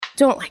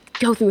don't like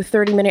go through a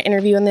 30-minute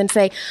interview and then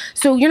say,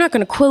 so you're not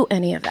going to quote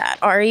any of that,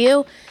 are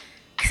you?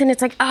 And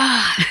it's like,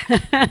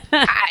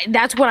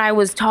 that's what I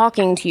was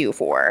talking to you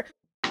for.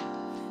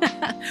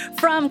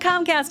 From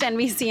Comcast,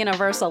 NBC,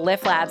 Universal,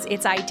 Lift Labs,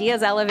 it's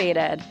Ideas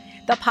Elevated,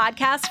 the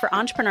podcast for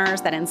entrepreneurs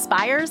that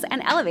inspires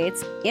and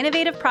elevates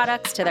innovative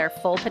products to their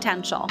full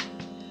potential.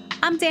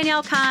 I'm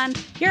Danielle Kahn,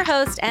 your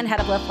host and head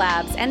of Lift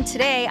Labs, and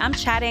today I'm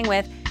chatting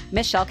with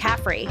Michelle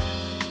Caffrey.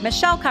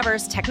 Michelle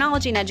covers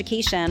technology and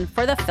education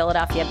for the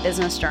Philadelphia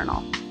Business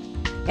Journal.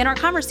 In our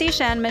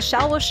conversation,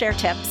 Michelle will share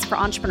tips for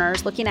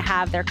entrepreneurs looking to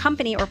have their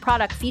company or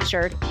product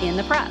featured in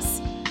the press.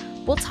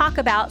 We'll talk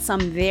about some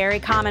very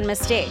common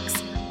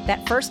mistakes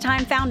that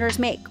first-time founders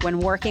make when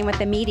working with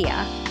the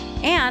media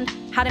and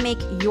how to make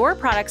your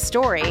product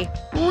story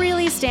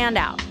really stand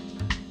out.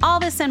 All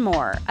this and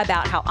more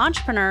about how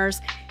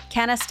entrepreneurs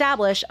can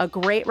establish a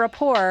great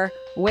rapport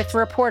with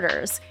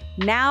reporters.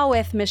 Now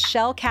with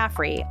Michelle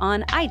Caffrey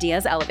on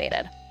Ideas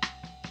Elevated.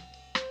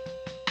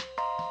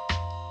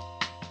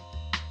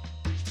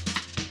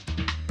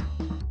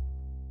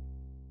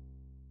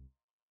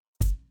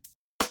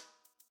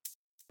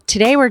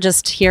 Today we're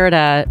just here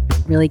to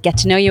really get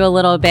to know you a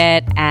little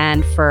bit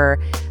and for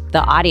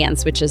the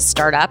audience, which is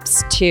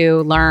startups,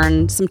 to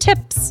learn some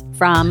tips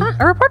from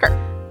a reporter.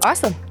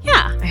 Awesome.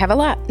 Yeah. I have a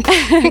lot.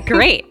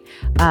 Great.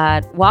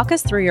 Walk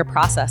us through your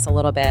process a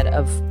little bit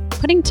of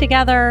putting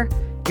together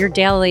your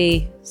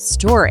daily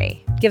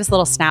story. Give us a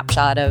little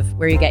snapshot of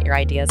where you get your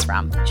ideas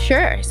from.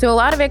 Sure. So a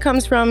lot of it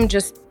comes from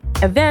just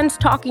events,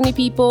 talking to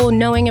people,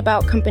 knowing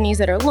about companies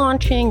that are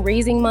launching,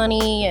 raising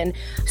money. And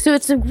so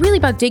it's really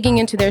about digging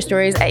into their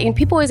stories. And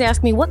people always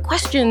ask me, what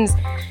questions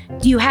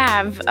do you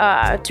have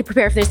to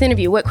prepare for this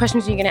interview? What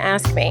questions are you going to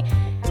ask me?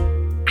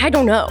 I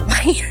don't know.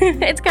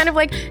 It's kind of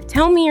like,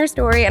 tell me your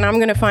story and I'm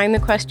going to find the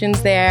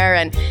questions there.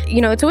 And,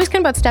 it's always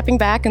kind of about stepping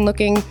back and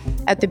looking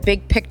at the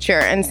big picture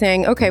and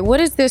saying, okay, what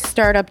is this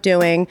startup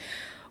doing?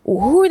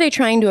 Who are they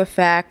trying to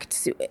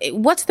affect?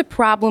 What's the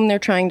problem they're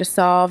trying to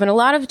solve? And a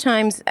lot of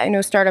times, I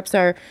know startups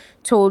are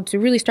told to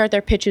really start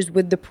their pitches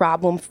with the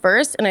problem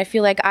first. And I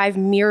feel like I've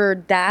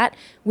mirrored that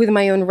with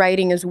my own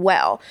writing as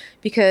well,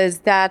 because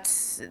that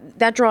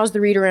draws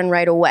the reader in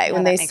right away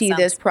when they see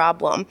this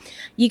problem.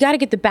 You got to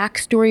get the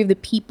backstory of the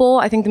people.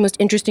 I think the most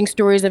interesting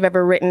stories I've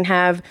ever written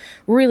have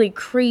really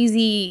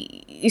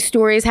crazy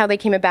stories, how they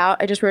came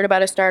about. I just wrote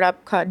about a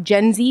startup called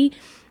Gen Z.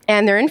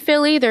 And they're in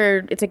Philly.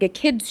 It's like a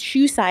kid's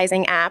shoe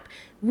sizing app.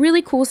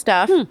 Really cool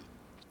stuff.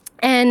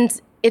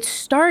 And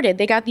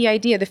they got the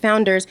idea, the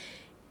founders,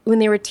 when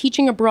they were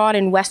teaching abroad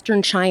in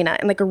Western China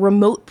in like a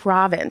remote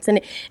province. And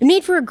it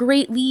made for a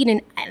great lead.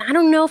 And I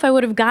don't know if I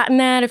would have gotten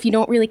that if you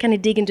don't really kind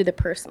of dig into the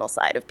personal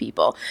side of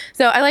people.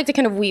 So I like to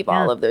kind of weave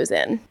all of those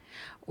in.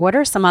 What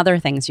are some other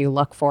things you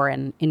look for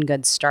in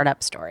good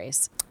startup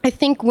stories? I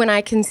think when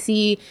I can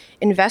see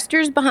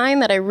investors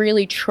behind that I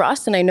really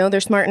trust and I know they're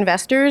smart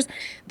investors,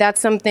 that's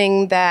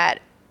something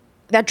that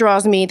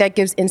draws me, that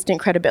gives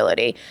instant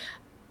credibility.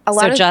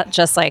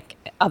 Just like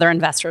other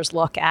investors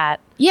look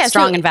at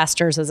strong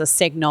investors as a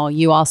signal,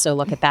 you also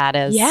look at that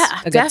as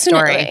a good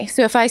story.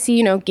 So if I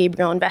see,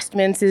 Gabriel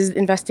Investments is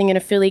investing in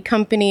a Philly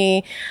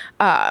company,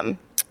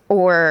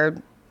 or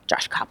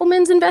Josh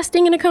Koppelman's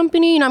investing in a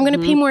company, I'm going to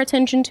pay more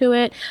attention to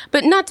it.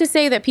 But not to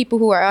say that people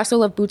who also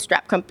love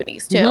bootstrap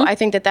companies too. I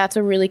think that that's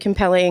a really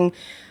compelling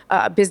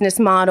business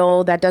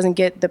model that doesn't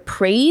get the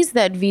praise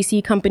that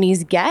VC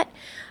companies get.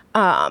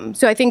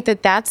 So I think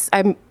that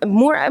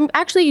I'm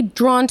actually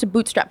drawn to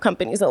bootstrap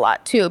companies a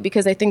lot too,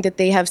 because I think that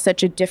they have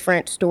such a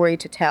different story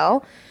to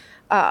tell.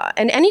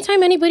 And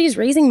anytime anybody's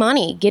raising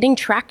money, getting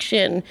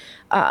traction,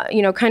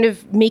 kind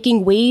of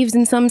making waves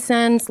in some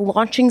sense,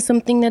 launching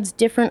something that's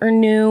different or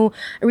new.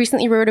 I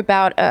recently wrote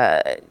about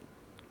a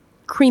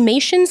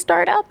cremation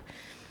startup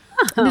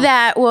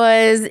that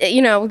was,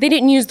 they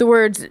didn't use the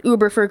words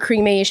Uber for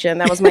cremation.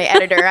 That was my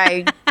editor.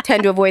 I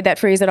tend to avoid that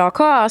phrase at all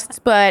costs.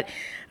 But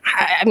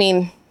I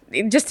mean,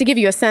 just to give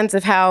you a sense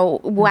of how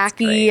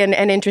wacky and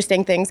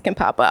interesting things can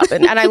pop up.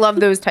 And I love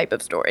those type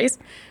of stories.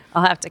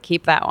 I'll have to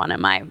keep that one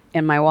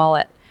in my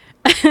wallet.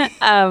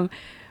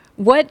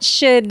 What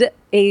should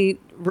a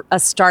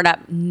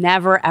startup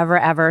never, ever,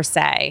 ever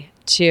say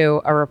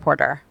to a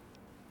reporter?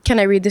 Can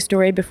I read the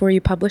story before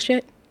you publish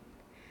it?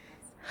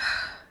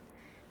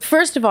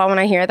 First of all, when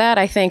I hear that,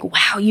 I think,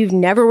 wow, you've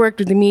never worked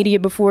with the media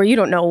before. You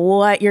don't know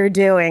what you're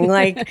doing.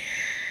 Like,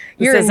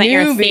 you're this isn't a newbie.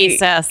 your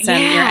thesis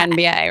and your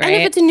MBA, right? And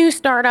if it's a new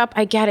startup,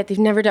 I get it. They've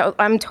never done.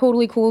 I'm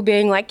totally cool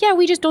being like, yeah,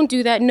 we just don't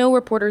do that. No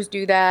reporters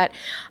do that.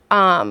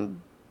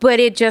 But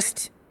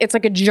it's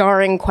like a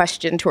jarring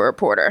question to a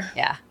reporter.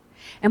 Yeah.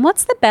 And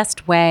what's the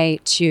best way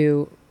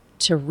to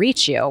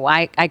reach you?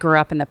 I grew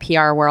up in the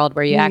PR world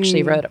where you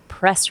actually wrote a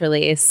press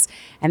release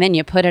and then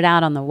you put it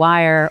out on the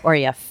wire or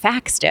you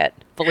faxed it,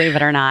 believe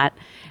it or not.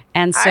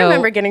 And so I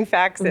remember getting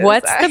faxes.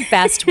 What's the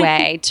best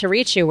way to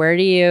reach you? Where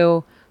do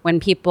you when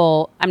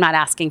people, I'm not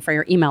asking for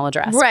your email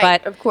address, right,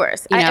 but of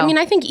course. you know, I mean,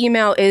 I think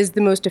email is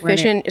the most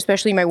efficient,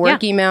 especially my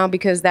work email,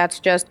 because that's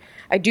just,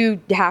 I do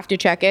have to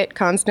check it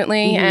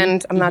constantly,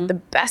 and I'm not the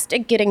best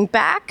at getting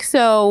back.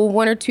 So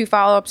 1 or 2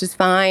 follow-ups is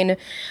fine.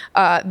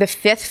 The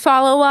 5th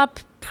follow-up,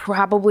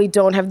 probably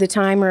don't have the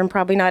time, or I'm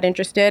probably not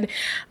interested.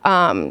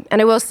 And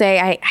I will say,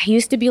 I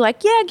used to be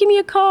like, yeah, give me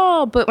a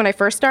call. But when I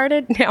first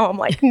started, now I'm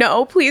like,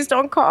 no, please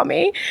don't call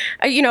me.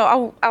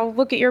 I'll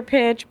look at your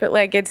pitch, but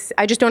like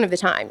I just don't have the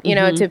time,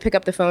 to pick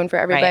up the phone for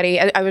everybody.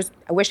 Right.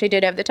 I wish I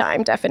did have the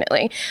time,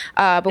 definitely.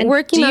 But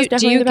work email is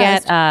definitely the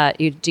best.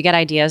 Do you get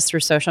ideas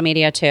through social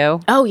media too?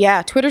 Oh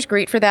yeah, Twitter's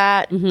great for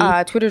that.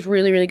 Twitter's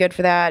really, really good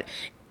for that.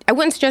 I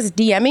wouldn't suggest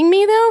DMing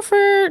me though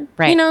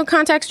for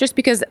contacts, just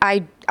because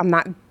I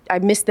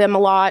miss them a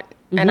lot,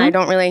 and I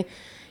don't really,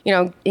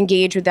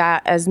 engage with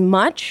that as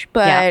much.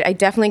 But I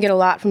definitely get a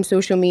lot from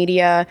social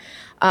media.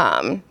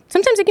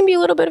 Sometimes it can be a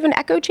little bit of an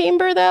echo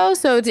chamber, though.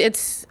 So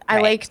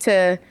I like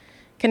to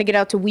kind of get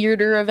out to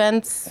weirder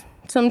events.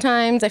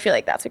 Sometimes I feel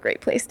like that's a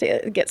great place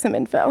to get some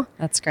info.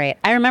 That's great.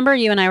 I remember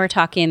you and I were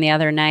talking the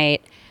other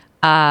night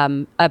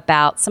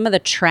about some of the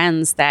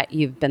trends that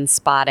you've been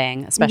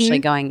spotting,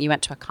 especially you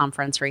went to a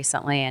conference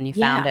recently and you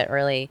found it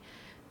really.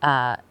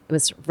 It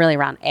was really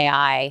around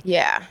AI.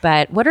 Yeah.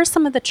 But what are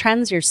some of the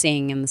trends you're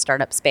seeing in the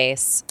startup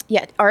space?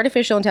 Yeah,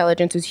 artificial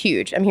intelligence is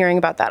huge. I'm hearing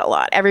about that a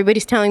lot.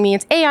 Everybody's telling me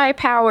it's AI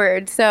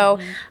powered. So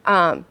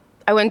I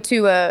went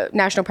to a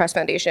National Press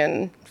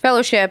Foundation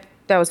fellowship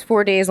that was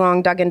 4 days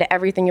long, dug into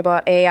everything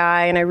about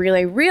AI, and I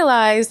really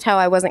realized how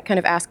I wasn't kind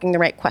of asking the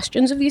right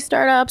questions of these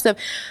startups of,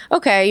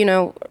 okay,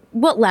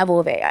 what level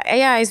of AI?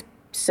 AI is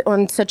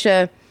on such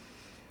a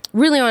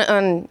really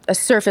on a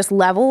surface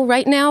level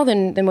right now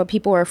than what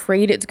people are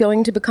afraid it's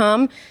going to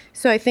become.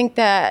 So I think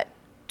that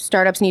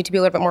startups need to be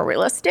a little bit more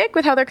realistic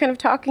with how they're kind of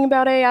talking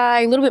about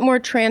AI, a little bit more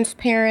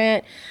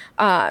transparent.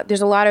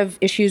 There's a lot of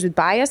issues with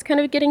bias kind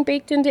of getting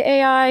baked into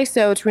AI.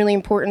 So it's really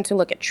important to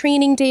look at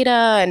training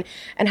data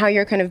and how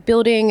you're kind of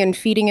building and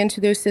feeding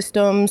into those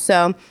systems.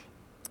 So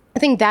I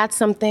think that's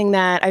something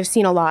that I've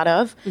seen a lot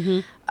of.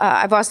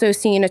 I've also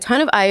seen a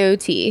ton of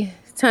IoT,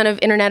 a ton of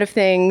Internet of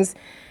Things,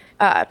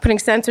 putting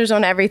sensors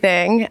on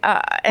everything.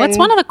 What's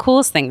one of the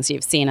coolest things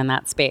you've seen in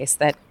that space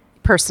that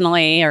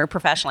personally or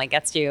professionally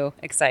gets you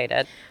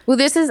excited? Well,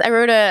 I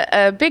wrote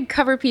a big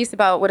cover piece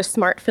about what a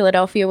smart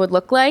Philadelphia would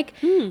look like.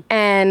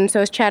 And so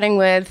I was chatting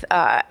with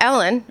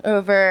Ellen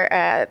over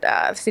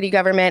at city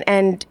government,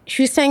 and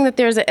she was saying that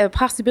there's a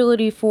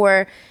possibility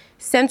for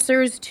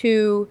sensors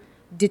to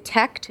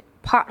detect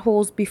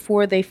potholes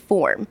before they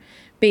form,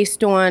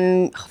 based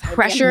on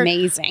pressure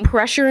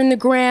in the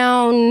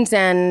ground,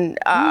 and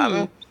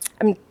I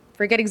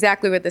forget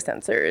exactly what the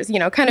sensors,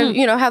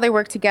 how they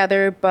work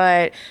together.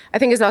 But I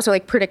think it's also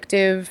like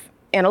predictive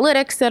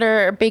analytics that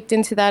are baked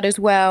into that as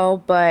well.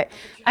 But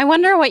I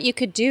wonder what you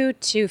could do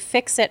to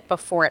fix it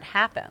before it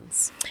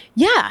happens.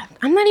 Yeah,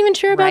 I'm not even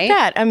sure about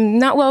that. I'm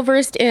not well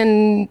versed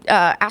in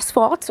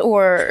asphalt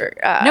or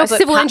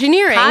civil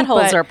engineering.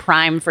 Potholes are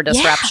prime for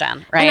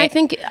disruption, right? And I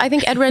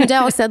think Ed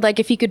Rendell said, like,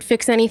 if he could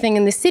fix anything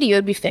in the city, it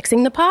would be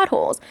fixing the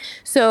potholes.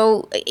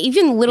 So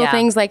even little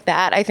things like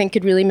that, I think,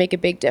 could really make a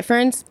big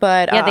difference.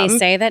 But they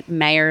say that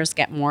mayors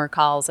get more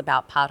calls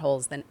about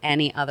potholes than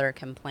any other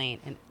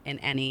complaint in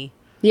any.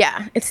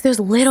 Yeah, it's those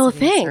little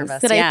things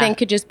that I think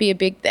could just be a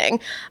big thing.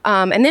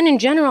 And then in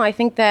general, I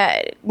think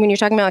that when you're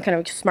talking about kind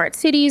of smart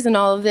cities and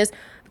all of this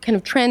kind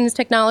of trends,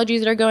 technologies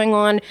that are going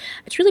on,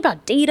 it's really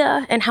about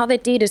data and how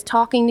that data is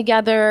talking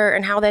together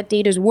and how that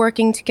data is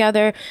working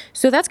together.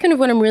 So that's kind of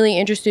what I'm really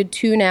interested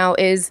to now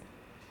is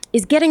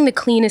getting the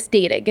cleanest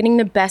data, getting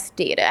the best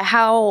data.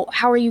 How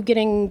are you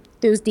getting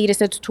those data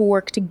sets to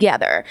work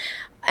together?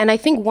 And I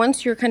think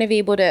once you're kind of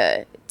able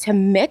to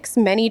mix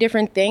many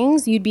different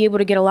things, you'd be able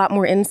to get a lot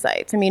more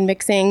insights. I mean,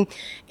 mixing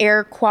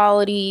air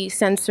quality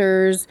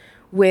sensors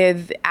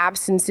with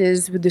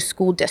absences with the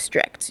school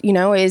district,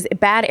 is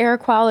bad air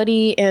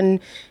quality in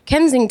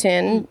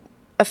Kensington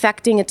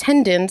affecting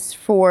attendance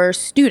for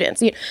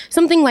students?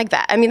 Something like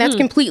that. I mean, that's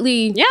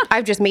completely,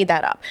 I've just made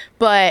that up.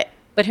 But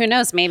who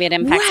knows? Maybe it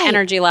impacts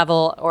energy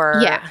level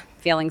or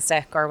feeling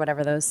sick or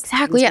whatever those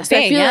exactly. Yes, so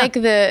I feel like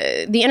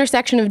the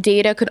intersection of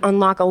data could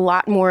unlock a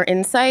lot more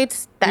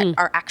insights that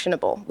are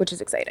actionable, which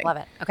is exciting. Love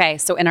it. Okay,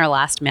 so in our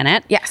last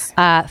minute,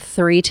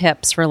 3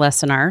 tips for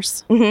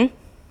listeners.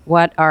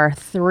 What are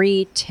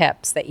 3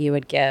 tips that you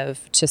would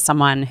give to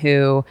someone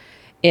who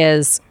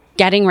is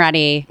getting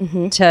ready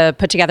to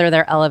put together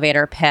their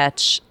elevator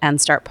pitch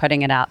and start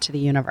putting it out to the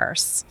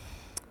universe?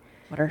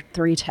 What are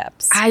 3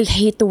 tips? I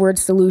hate the word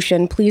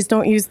solution. Please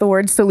don't use the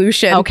word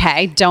solution.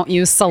 Okay, don't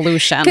use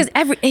solution. Because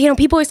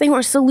people always say we're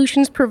a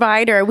solutions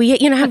provider. We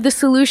have the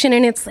solution,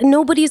 and it's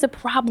nobody's a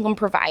problem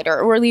provider,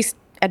 or at least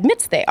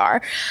admits they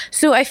are.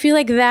 So I feel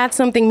like that's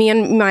something me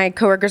and my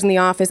coworkers in the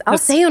office, I'll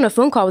say on a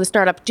phone call with a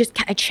startup,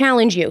 I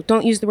challenge you,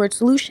 don't use the word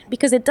solution,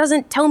 because it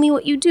doesn't tell me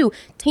what you do.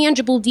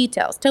 Tangible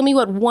details. Tell me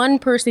what one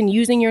person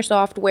using your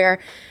software,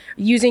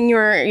 using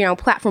your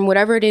platform,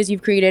 whatever it is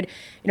you've created,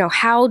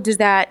 how does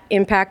that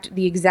impact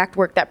the exact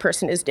work that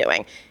person is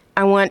doing?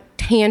 I want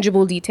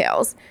tangible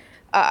details.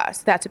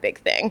 So that's a big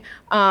thing.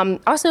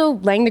 Also,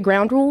 laying the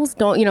ground rules.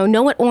 Don't,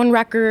 know what on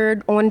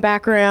record, on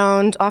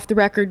background, off the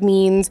record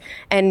means,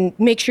 and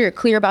make sure you're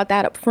clear about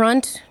that up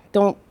front.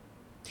 Don't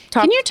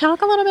talk. Can you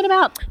talk a little bit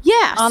about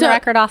on the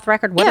record, off the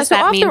record? What does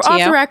that mean to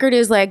you? Off the record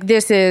is like,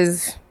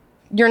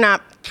 you're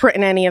not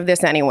putting any of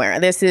this anywhere.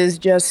 This is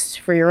just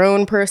for your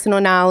own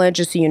personal knowledge,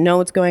 just so you know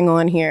what's going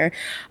on here.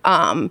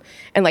 And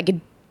like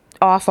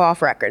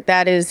off record,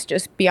 that is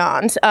just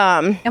beyond.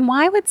 And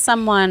why would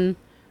someone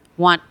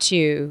want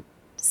to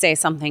say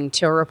something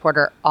to a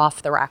reporter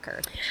off the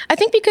record? I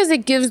think because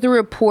it gives the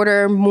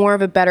reporter more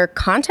of a better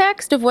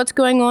context of what's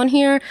going on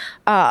here.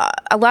 A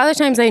lot of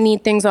the times I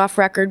need things off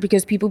record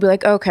because people be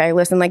like, okay,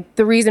 listen, like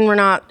the reason we're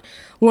not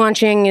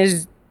launching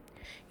is,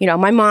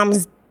 my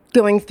mom's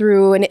going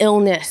through an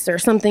illness or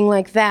something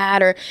like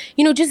that. Or,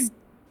 just,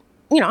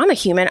 I'm a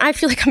human. I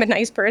feel like I'm a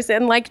nice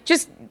person. Like,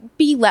 just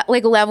be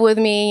level with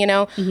me,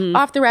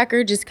 off the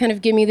record, just kind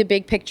of give me the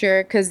big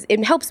picture, because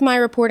it helps my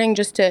reporting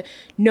just to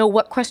know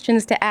what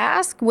questions to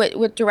ask,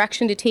 what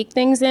direction to take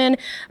things in.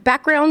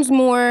 Background's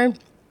more,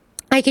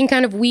 I can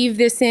kind of weave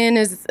this in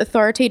as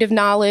authoritative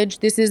knowledge.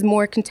 This is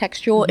more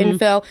contextual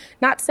info,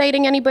 not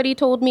citing anybody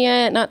told me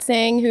it, not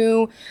saying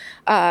who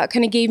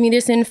kind of gave me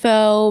this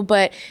info,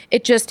 but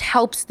it just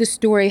helps the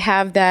story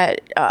have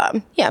that,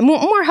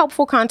 more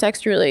helpful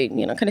context, really,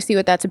 kind of see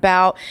what that's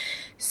about.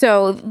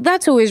 So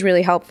that's always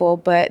really helpful.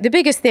 But the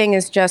biggest thing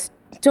is just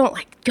don't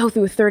go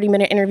through a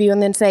 30-minute interview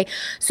and then say,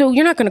 so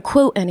you're not going to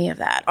quote any of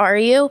that, are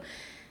you?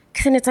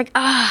 Because then it's like,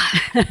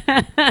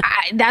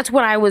 that's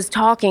what I was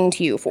talking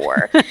to you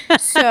for.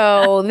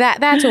 So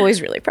that's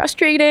always really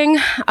frustrating.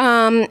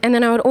 And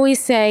then I would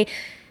always say,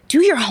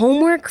 do your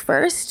homework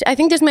first. I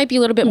think this might be a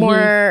little bit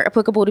more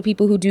applicable to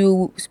people who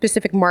do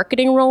specific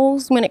marketing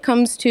roles when it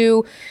comes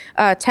to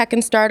tech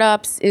and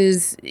startups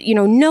is,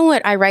 know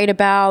what I write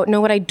about, know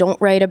what I don't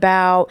write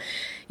about.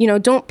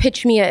 Don't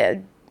pitch me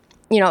a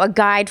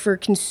guide for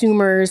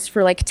consumers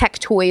for like tech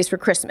toys for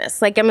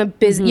Christmas. Like I'm a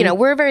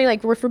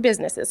we're for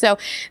businesses. So,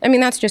 I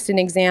mean, that's just an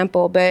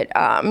example, but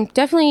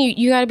definitely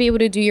you got to be able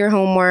to do your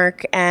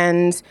homework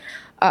and,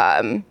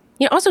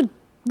 also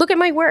look at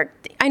my work.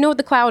 I know what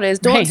the cloud is.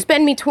 Don't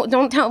spend me,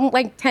 don't tell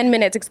like 10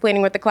 minutes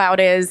explaining what the cloud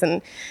is.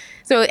 And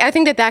so I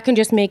think that can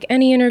just make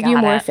any interview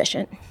more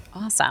efficient.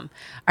 Awesome.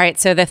 All right.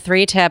 So the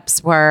 3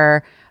 tips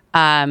were,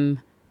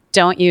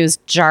 don't use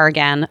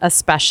jargon,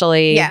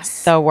 especially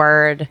the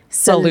word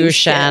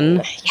solution.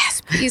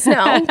 Yes, please.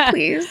 No,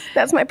 please.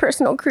 That's my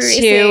personal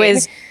career. 2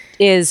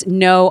 is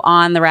know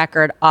on the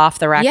record, off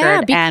the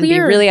record, and be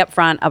really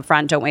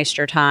upfront. Don't waste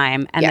your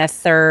time. And the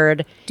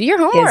 3rd, do your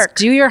homework.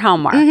 Do your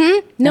homework.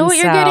 Know what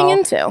you're getting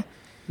into.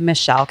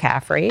 Michelle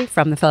Caffrey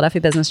from the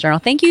Philadelphia Business Journal.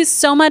 Thank you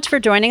so much for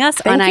joining us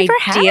on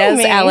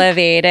Ideas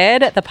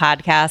Elevated, the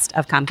podcast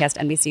of Comcast,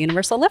 NBC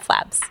Universal Lift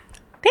Labs.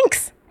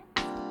 Thanks.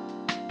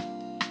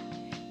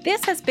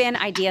 This has been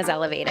Ideas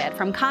Elevated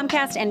from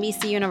Comcast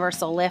NBC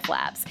Universal Lift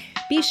Labs.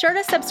 Be sure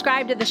to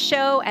subscribe to the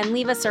show and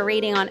leave us a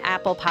rating on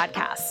Apple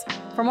Podcasts.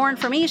 For more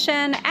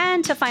information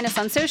and to find us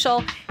on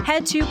social,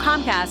 head to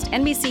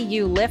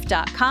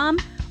ComcastNBCULift.com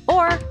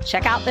or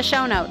check out the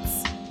show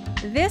notes.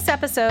 This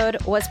episode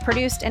was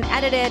produced and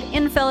edited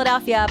in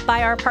Philadelphia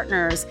by our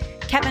partners,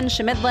 Kevin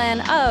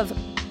Schmidlin of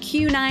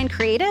Q9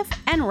 Creative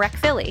and Rec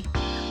Philly,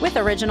 with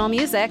original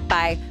music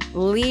by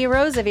Lee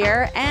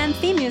Rosevere and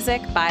theme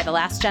music by The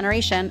Last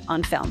Generation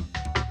on Film.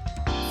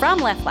 From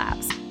Lift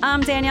Labs, I'm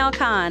Danielle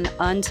Kahn.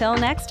 Until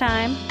next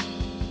time.